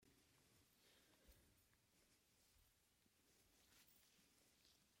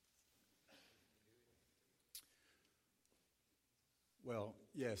Well,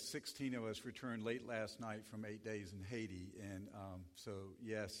 yes, 16 of us returned late last night from 8 days in Haiti. And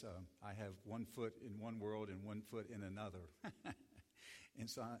yes, I have one foot in one world and one foot in another. And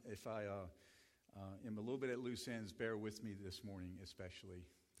so if I am a little bit at loose ends, bear with me this morning especially.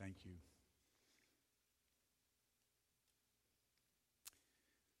 Thank you.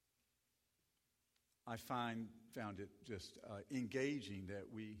 I found it just engaging that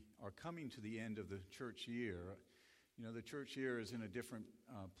we are coming to the end of the church year. You know, the church year is in a different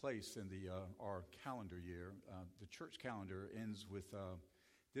place than our calendar year. The church calendar ends with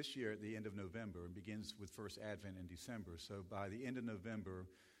this year at the end of November and begins with First Advent in December. So by the end of November,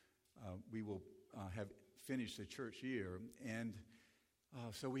 we will have finished the church year. And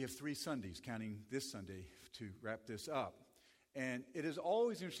so we have 3 Sundays, counting this Sunday, to wrap this up. And it is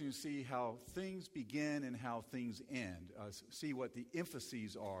always interesting to see how things begin and how things end, see what the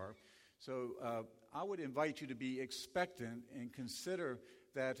emphases are. So I would invite you to be expectant and consider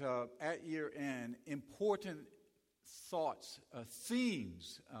that at year end, important thoughts,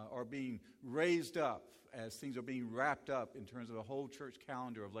 themes are being raised up as things are being wrapped up in terms of the whole church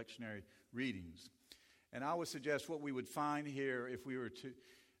calendar of lectionary readings. And I would suggest what we would find here if we were to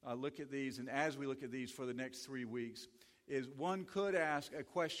look at these, and as we look at these for the next 3 weeks, is one could ask a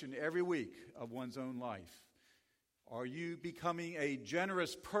question every week of one's own life. Are you becoming a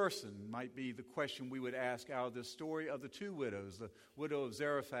generous person? Might be the question we would ask out of the story of the 2 widows, the widow of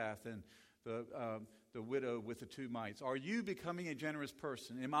Zarephath and the widow with the 2 mites. Are you becoming a generous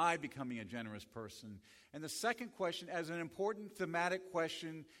person? Am I becoming a generous person? And the second question, as an important thematic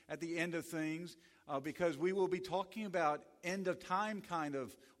question at the end of things, because we will be talking about end of time kind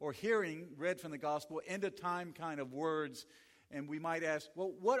of, or hearing read from the gospel, end of time kind of words. And we might ask,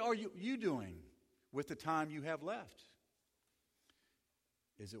 well, what are you doing with the time you have left?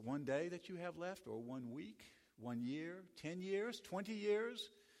 Is it 1 day that you have left, or 1 week, 1 year, 10 years, 20 years?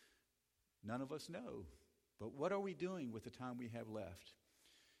 None of us know. But what are we doing with the time we have left?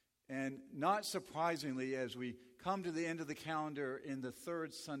 And not surprisingly, as we come to the end of the calendar in the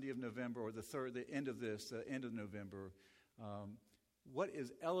 3rd Sunday of November, or the end of November, what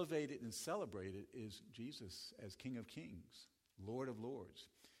is elevated and celebrated is Jesus as King of Kings, Lord of Lords.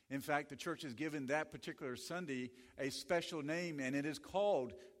 In fact, the church has given that particular Sunday a special name, and it is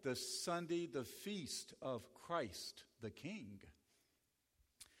called the Sunday, the Feast of Christ the King.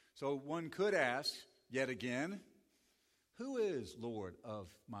 So one could ask, yet again, who is Lord of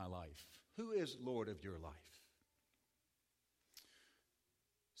my life? Who is Lord of your life?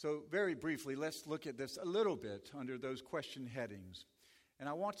 So very briefly, let's look at this a little bit under those question headings. And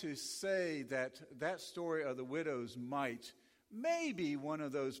I want to say that story of the widow's mite may be one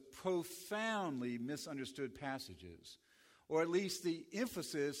of those profoundly misunderstood passages. Or at least the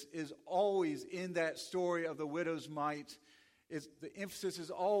emphasis is always in that story of the widow's mite. The emphasis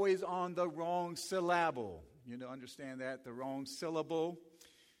is always on the wrong syllable. You know, understand that? The wrong syllable.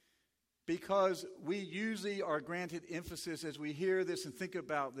 Because we usually are granted emphasis as we hear this and think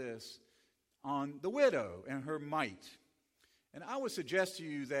about this on the widow and her mite. And I would suggest to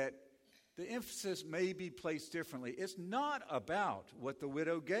you that the emphasis may be placed differently. It's not about what the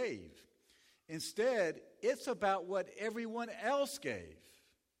widow gave. Instead, it's about what everyone else gave.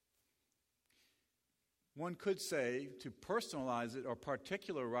 One could say, to personalize it or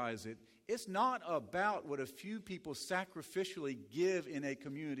particularize it, it's not about what a few people sacrificially give in a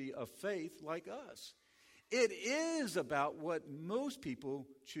community of faith like us. It is about what most people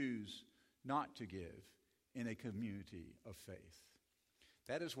choose not to give in a community of faith.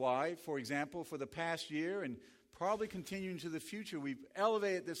 That is why, for example, for the past year and probably continuing to the future, we've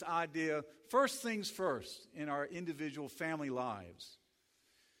elevated this idea, first things first, in our individual family lives.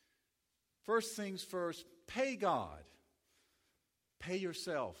 First things first, pay God. Pay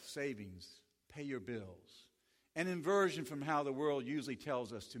yourself, savings, pay your bills. An inversion from how the world usually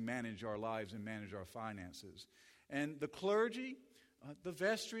tells us to manage our lives and manage our finances. And the clergy, the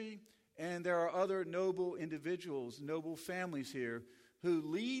vestry, and there are other noble individuals, noble families here who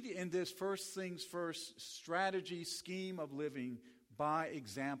lead in this first things first strategy scheme of living by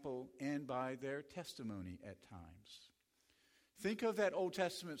example and by their testimony at times. Think of that Old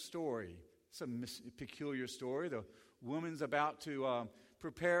Testament story. It's a peculiar story. The woman's about to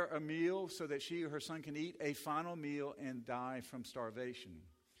prepare a meal so that she or her son can eat a final meal and die from starvation.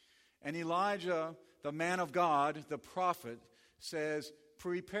 And Elijah, the man of God, the prophet, says,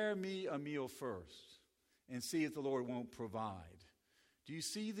 prepare me a meal first and see if the Lord won't provide. Do you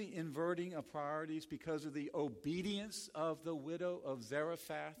see the inverting of priorities because of the obedience of the widow of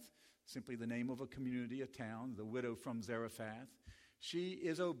Zarephath? Simply the name of a community, a town, the widow from Zarephath. She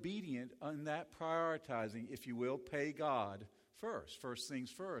is obedient on that prioritizing, if you will, pay God first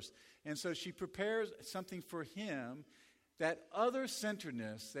things first. And so she prepares something for him, that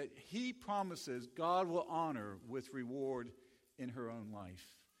other-centeredness that he promises God will honor with reward in her own life.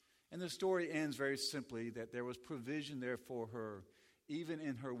 And the story ends very simply that there was provision there for her, even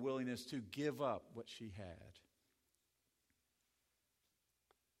in her willingness to give up what she had.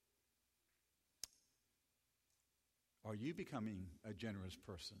 Are you becoming a generous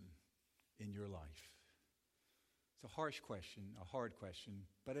person in your life? It's a harsh question, a hard question,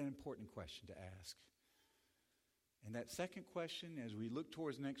 but an important question to ask. And that second question, as we look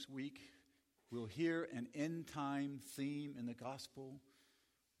towards next week, we'll hear an end-time theme in the gospel.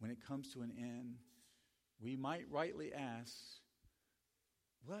 When it comes to an end, we might rightly ask,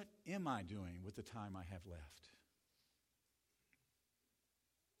 what am I doing with the time I have left?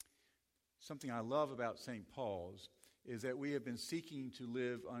 Something I love about St. Paul's is that we have been seeking to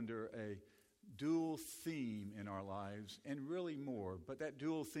live under a dual theme in our lives, and really more. But that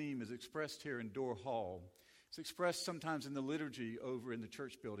dual theme is expressed here in Door Hall. It's expressed sometimes in the liturgy over in the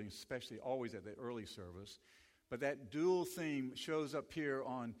church building, especially always at the early service. But that dual theme shows up here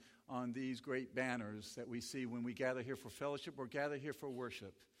on these great banners that we see when we gather here for fellowship or gather here for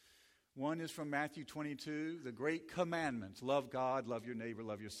worship. One is from Matthew 22, the great commandments. Love God, love your neighbor,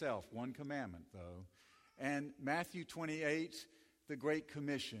 love yourself. One commandment, though. And Matthew 28, the Great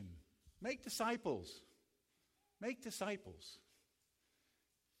Commission. Make disciples. Make disciples.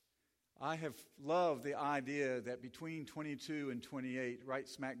 I have loved the idea that between 22 and 28, right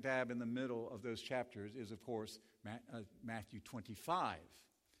smack dab in the middle of those chapters, is, of course, Matthew 25.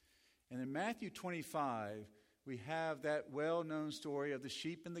 And in Matthew 25, we have that well-known story of the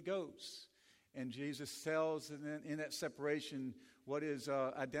sheep and the goats. And Jesus tells in that separation what is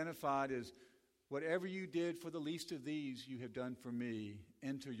identified as, whatever you did for the least of these, you have done for me.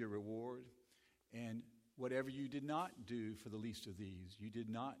 Enter your reward. And whatever you did not do for the least of these, you did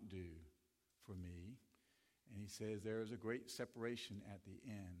not do for me. And he says there is a great separation at the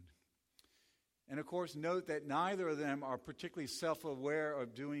end. And of course, note that neither of them are particularly self-aware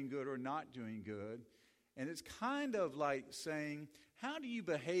of doing good or not doing good. And it's kind of like saying, how do you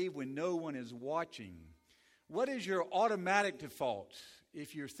behave when no one is watching? What is your automatic default?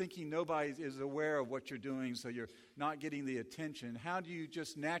 If you're thinking nobody is aware of what you're doing, so you're not getting the attention, how do you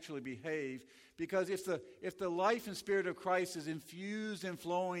just naturally behave? Because if the life and spirit of Christ is infused and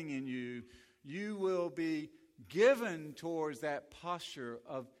flowing in you, you will be given towards that posture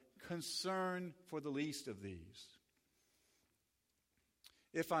of concern for the least of these.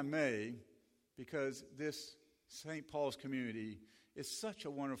 If I may, because this St. Paul's community is such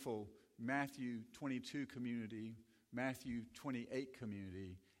a wonderful Matthew 22 community, Matthew 28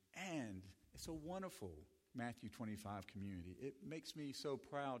 community, and it's a wonderful Matthew 25 community. It makes me so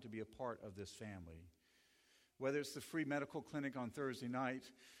proud to be a part of this family. Whether it's the free medical clinic on Thursday night,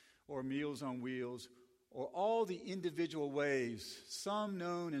 or Meals on Wheels, or all the individual ways, some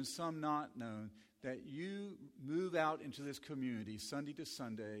known and some not known, that you move out into this community Sunday to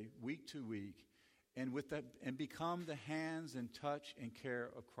Sunday, week to week, and become the hands and touch and care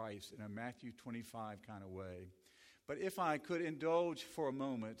of Christ in a Matthew 25 kind of way. But if I could indulge for a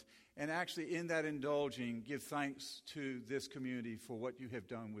moment, and actually in that indulging, give thanks to this community for what you have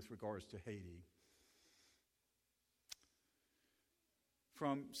done with regards to Haiti.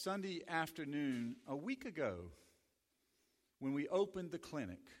 From Sunday afternoon, a week ago, when we opened the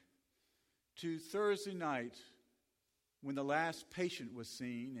clinic, to Thursday night, when the last patient was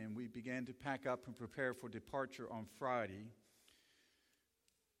seen and we began to pack up and prepare for departure on Friday,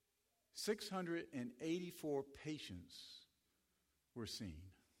 684 patients were seen,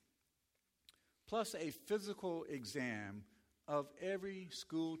 plus a physical exam of every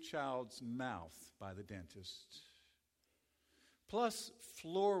school child's mouth by the dentist, plus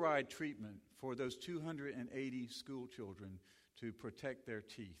fluoride treatment for those 280 school children to protect their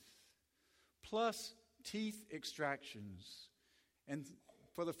teeth, plus teeth extractions, and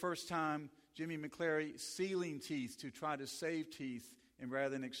for the first time, Jimmy McClary sealing teeth to try to save teeth and rather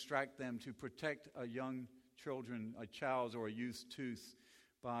than extract them to protect a child's or a youth's tooth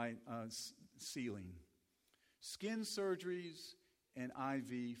by sealing. Skin surgeries and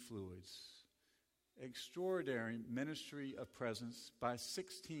IV fluids. Extraordinary ministry of presence by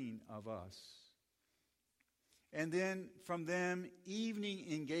 16 of us. And then from them, evening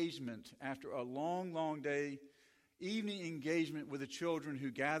engagement after a long, long day, evening engagement with the children who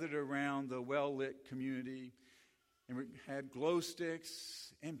gathered around the well-lit community and had glow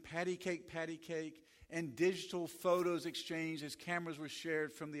sticks and patty cake, and digital photos exchanged as cameras were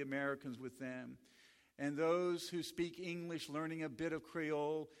shared from the Americans with them. And those who speak English learning a bit of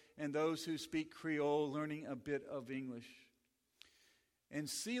Creole, and those who speak Creole learning a bit of English. and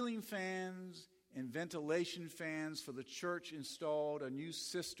ceiling fans and ventilation fans for the church installed, a new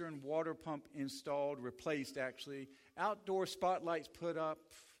cistern water pump installed, replaced actually, outdoor spotlights put up,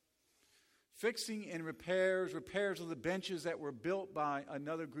 fixing and repairs of the benches that were built by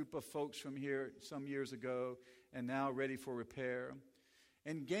another group of folks from here some years ago and now ready for repair,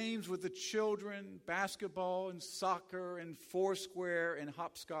 and games with the children, basketball and soccer and foursquare and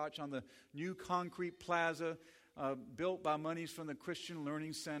hopscotch on the new concrete plaza built by monies from the Christian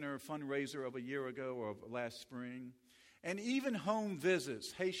Learning Center fundraiser of a year ago or last spring. And even home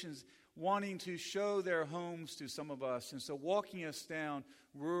visits, Haitians wanting to show their homes to some of us. And so walking us down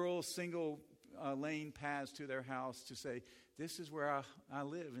rural single lane paths to their house to say, this is where I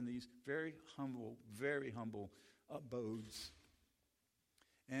live in these very humble abodes.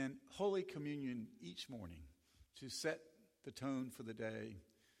 And Holy Communion each morning to set the tone for the day.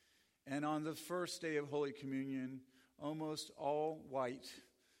 And on the first day of Holy Communion, almost all white,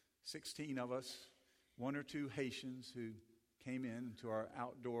 16 of us, one or two Haitians who came in to our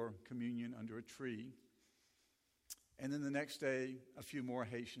outdoor communion under a tree. And then the next day, a few more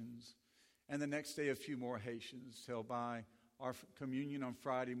Haitians. And the next day, a few more Haitians, till by our communion on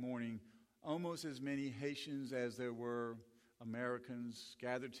Friday morning, almost as many Haitians as there were Americans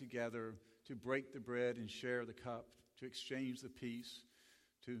gathered together to break the bread and share the cup, to exchange the peace,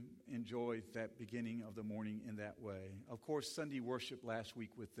 to enjoy that beginning of the morning in that way. Of course, Sunday worship last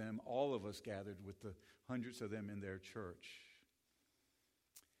week with them, all of us gathered with the hundreds of them in their church.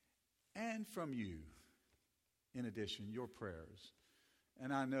 And from you, in addition, your prayers.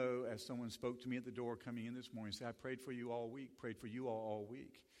 And I know as someone spoke to me at the door coming in this morning, said, I prayed for you all week, prayed for you all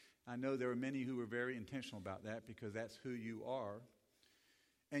week. I know there are many who were very intentional about that because that's who you are.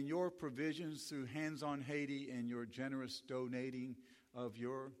 And your provisions through Hands on Haiti and your generous donating of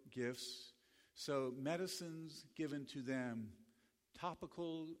your gifts. So medicines given to them,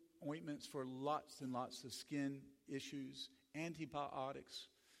 topical ointments for lots and lots of skin issues, antibiotics,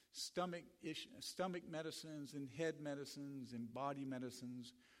 stomach medicines and head medicines and body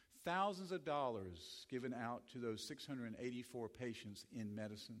medicines, thousands of dollars given out to those 684 patients in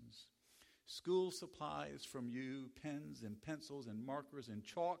medicines. School supplies from you, pens and pencils and markers and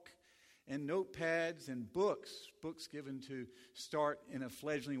chalk and notepads and books given to start in a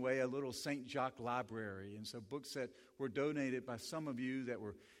fledgling way a little St. Jacques library. And so books that were donated by some of you that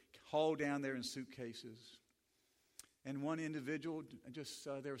were hauled down there in suitcases. And one individual,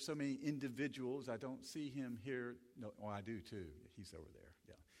 there are so many individuals, I don't see him here. No, oh, I do too. He's over there,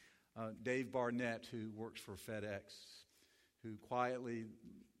 yeah. Dave Barnett, who works for FedEx, who quietly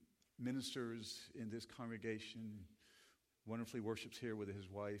ministers in this congregation, wonderfully worships here with his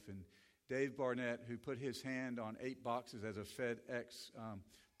wife. And Dave Barnett, who put his hand on 8 boxes as a FedEx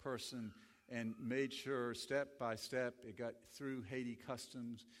person and made sure step by step it got through Haiti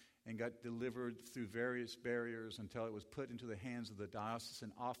customs and got delivered through various barriers until it was put into the hands of the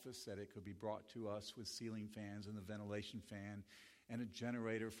diocesan office that it could be brought to us with ceiling fans and the ventilation fan and a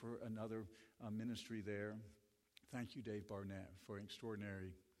generator for another ministry there. Thank you, Dave Barnett, for an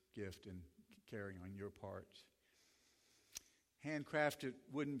extraordinary gift and caring on your part. Handcrafted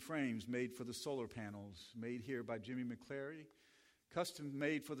wooden frames made for the solar panels, made here by Jimmy McClary, custom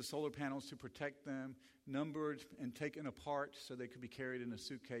made for the solar panels to protect them, numbered and taken apart so they could be carried in a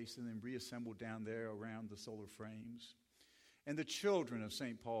suitcase and then reassembled down there around the solar frames. And the children of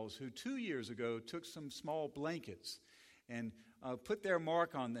St. Paul's, who 2 years ago took some small blankets and put their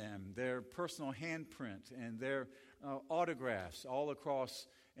mark on them, their personal handprint and their autographs all across,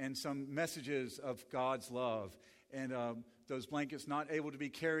 and some messages of God's love. And those blankets not able to be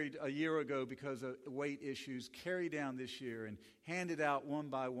carried a year ago because of weight issues, carried down this year and handed out one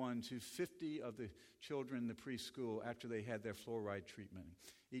by one to 50 of the children in the preschool after they had their fluoride treatment.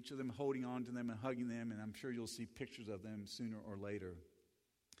 Each of them holding on to them and hugging them, and I'm sure you'll see pictures of them sooner or later.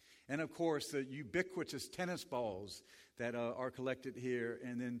 And of course, the ubiquitous tennis balls that are collected here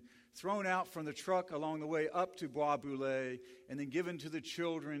and then thrown out from the truck along the way up to Bois Brûlé and then given to the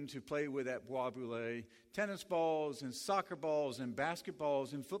children to play with at Bois Brûlé. Tennis balls and soccer balls and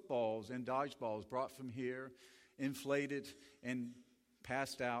basketballs and footballs and dodgeballs brought from here, inflated and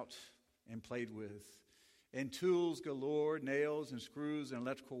passed out and played with. And tools galore, nails and screws and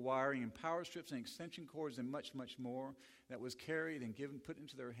electrical wiring and power strips and extension cords and much, much more that was carried and put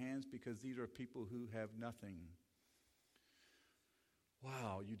into their hands because these are people who have nothing.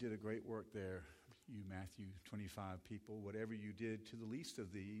 Wow, you did a great work there, you Matthew 25 people. Whatever you did to the least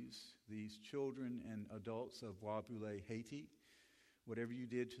of these children and adults of Bois Brûlé, Haiti, whatever you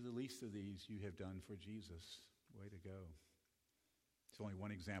did to the least of these, you have done for Jesus. Way to go. It's only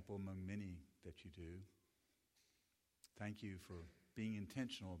one example among many that you do. Thank you for being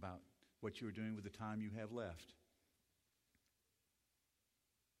intentional about what you are doing with the time you have left.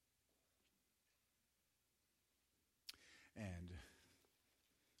 And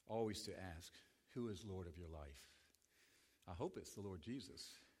always to ask, who is Lord of your life? I hope it's the Lord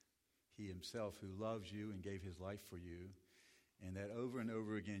Jesus. He himself who loves you and gave his life for you. And that over and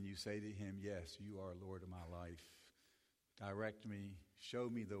over again you say to him, yes, you are Lord of my life. Direct me, show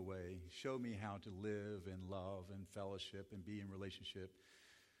me the way, show me how to live and love and fellowship and be in relationship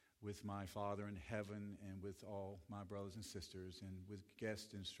with my Father in heaven and with all my brothers and sisters and with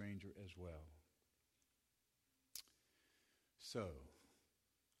guest and stranger as well. So,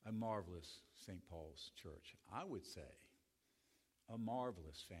 a marvelous St. Paul's Church. I would say a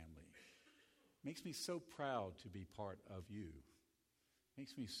marvelous family. Makes me so proud to be part of you.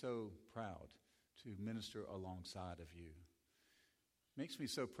 Makes me so proud to minister alongside of you. Makes me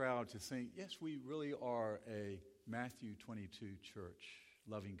so proud to think, yes, we really are a Matthew 22 church,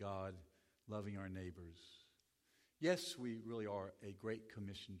 loving God, loving our neighbors. Yes, we really are a Great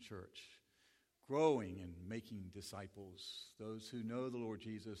Commission church, growing and making disciples, those who know the Lord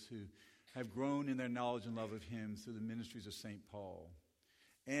Jesus, who have grown in their knowledge and love of him through the ministries of St. Paul.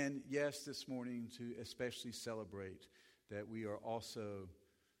 And yes, this morning to especially celebrate that we are also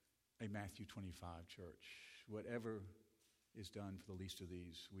a Matthew 25 church. Whatever is done for the least of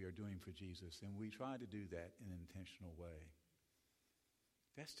these, we are doing for Jesus, and we try to do that in an intentional way.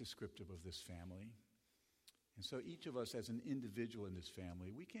 That's descriptive of this family. And so each of us as an individual in this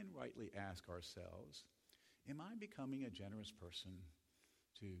family, we can rightly ask ourselves, am I becoming a generous person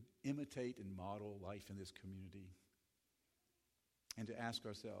to imitate and model life in this community? And to ask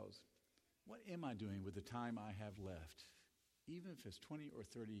ourselves, what am I doing with the time I have left? Even if it's 20 or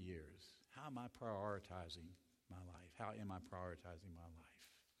 30 years, how am I prioritizing my life? How am I prioritizing my life?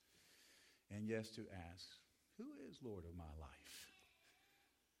 And yes, to ask, who is Lord of my life?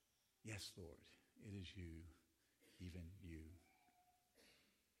 Yes, Lord, it is you, even you.